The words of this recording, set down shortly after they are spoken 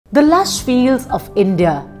The lush fields of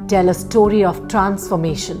India tell a story of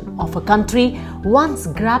transformation of a country once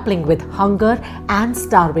grappling with hunger and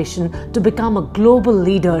starvation to become a global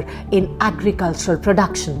leader in agricultural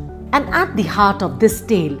production. And at the heart of this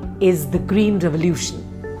tale is the Green Revolution,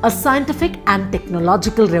 a scientific and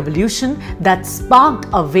technological revolution that sparked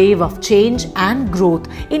a wave of change and growth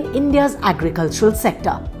in India's agricultural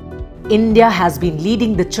sector. India has been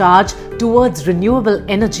leading the charge towards renewable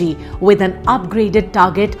energy with an upgraded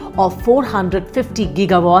target of 450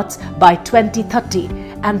 gigawatts by 2030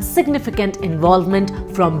 and significant involvement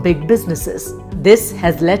from big businesses. This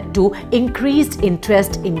has led to increased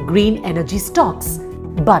interest in green energy stocks.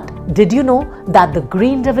 But did you know that the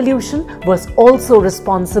Green Revolution was also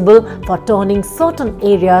responsible for turning certain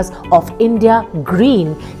areas of India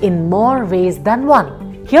green in more ways than one?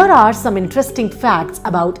 Here are some interesting facts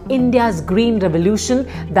about India's Green Revolution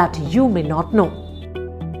that you may not know.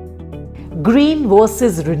 Green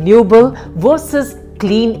versus renewable versus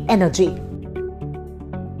clean energy.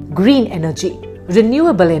 Green energy,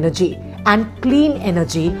 renewable energy, and clean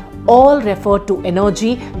energy all refer to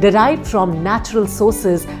energy derived from natural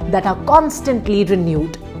sources that are constantly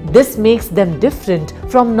renewed. This makes them different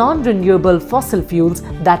from non-renewable fossil fuels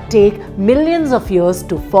that take millions of years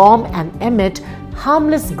to form and emit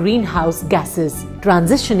harmless greenhouse gases.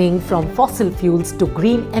 Transitioning from fossil fuels to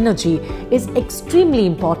green energy is extremely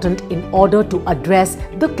important in order to address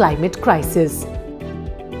the climate crisis.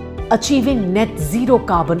 Achieving net zero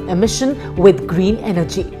carbon emission with green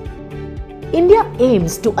energy. India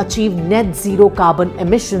aims to achieve net zero carbon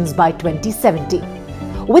emissions by 2070,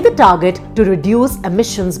 with a target to reduce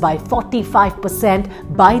emissions by 45%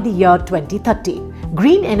 by the year 2030.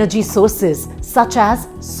 Green energy sources such as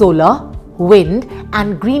solar, wind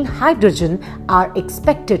and green hydrogen are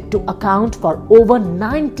expected to account for over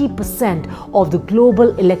 90% of the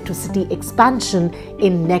global electricity expansion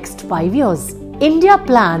in next 5 years. India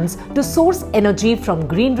plans to source energy from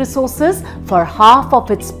green resources for half of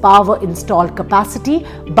its power installed capacity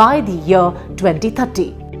by the year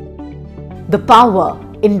 2030. The power,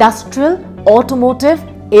 industrial, automotive,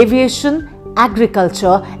 aviation,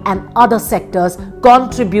 agriculture and other sectors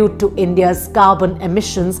contribute to India's carbon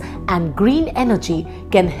emissions, and green energy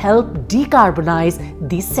can help decarbonize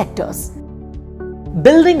these sectors.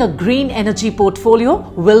 Building a green energy portfolio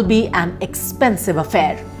will be an expensive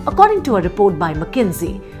affair. According to a report by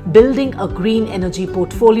McKinsey, building a green energy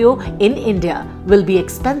portfolio in India will be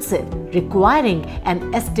expensive, requiring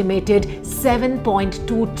an estimated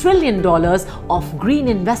 $7.2 trillion of green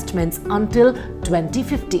investments until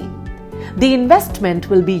 2050. The investment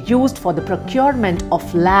will be used for the procurement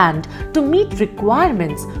of land to meet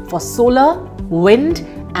requirements for solar, wind,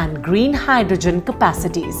 and green hydrogen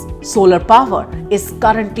capacities. Solar power is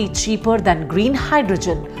currently cheaper than green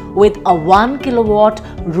hydrogen, with a 1 kilowatt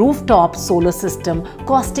rooftop solar system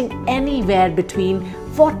costing anywhere between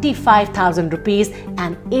 45,000 rupees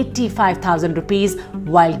and 85,000 rupees,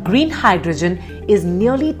 while green hydrogen is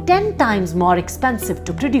nearly 10 times more expensive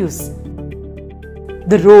to produce.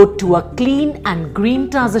 The road to a clean and green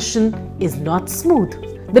transition is not smooth.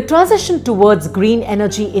 The transition towards green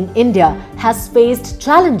energy in India has faced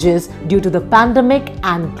challenges due to the pandemic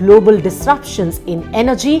and global disruptions in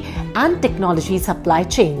energy and technology supply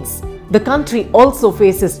chains. The country also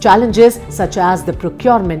faces challenges such as the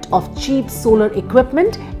procurement of cheap solar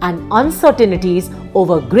equipment and uncertainties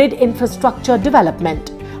over grid infrastructure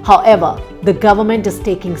development. However, the government is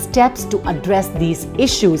taking steps to address these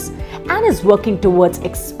issues and is working towards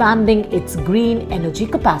expanding its green energy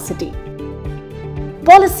capacity.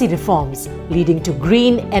 Policy reforms leading to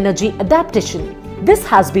green energy adaptation. This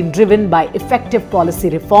has been driven by effective policy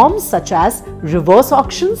reforms such as reverse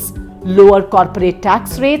auctions, lower corporate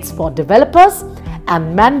tax rates for developers,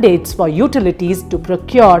 and mandates for utilities to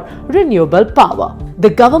procure renewable power. The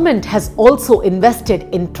government has also invested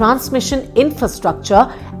in transmission infrastructure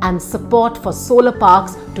and support for solar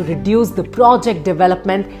parks to reduce the project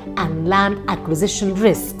development and land acquisition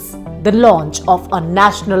risks. The launch of a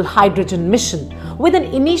national hydrogen mission with an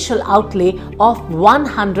initial outlay of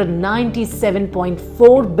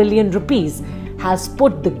 197.4 billion rupees has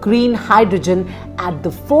put the green hydrogen at the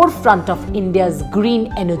forefront of India's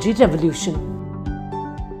green energy revolution.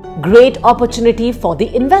 Great opportunity for the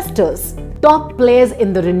investors. Top players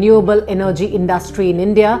in the renewable energy industry in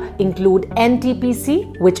India include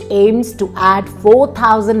NTPC, which aims to add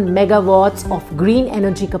 4,000 megawatts of green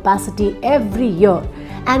energy capacity every year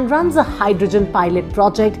and runs a hydrogen pilot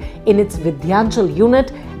project in its Vidyanchal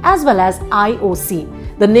unit, as well as IOC,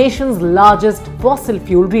 the nation's largest fossil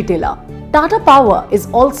fuel retailer. Tata Power is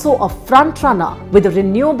also a frontrunner with a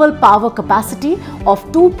renewable power capacity of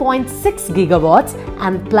 2.6 gigawatts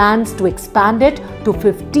and plans to expand it to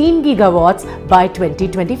 15 gigawatts by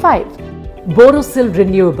 2025. Borosil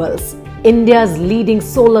Renewables, India's leading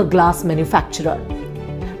solar glass manufacturer,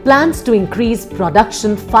 plans to increase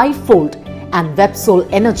production fivefold, and Websol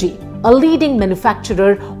Energy, a leading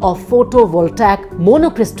manufacturer of photovoltaic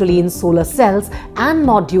monocrystalline solar cells and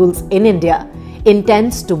modules in India,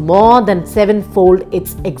 intends to more than sevenfold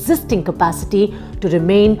its existing capacity to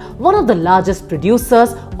remain one of the largest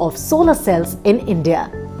producers of solar cells in India.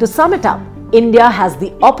 To sum it up, India has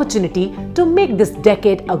the opportunity to make this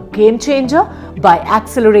decade a game changer by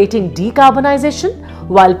accelerating decarbonization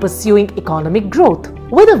while pursuing economic growth.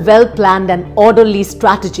 With a well-planned and orderly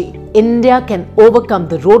strategy, India can overcome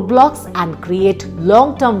the roadblocks and create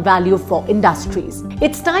long-term value for industries.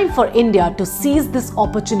 It's time for India to seize this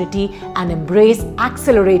opportunity and embrace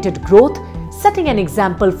accelerated growth, setting an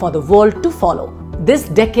example for the world to follow. This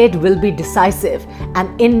decade will be decisive,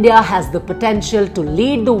 and India has the potential to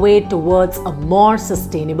lead the way towards a more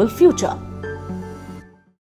sustainable future.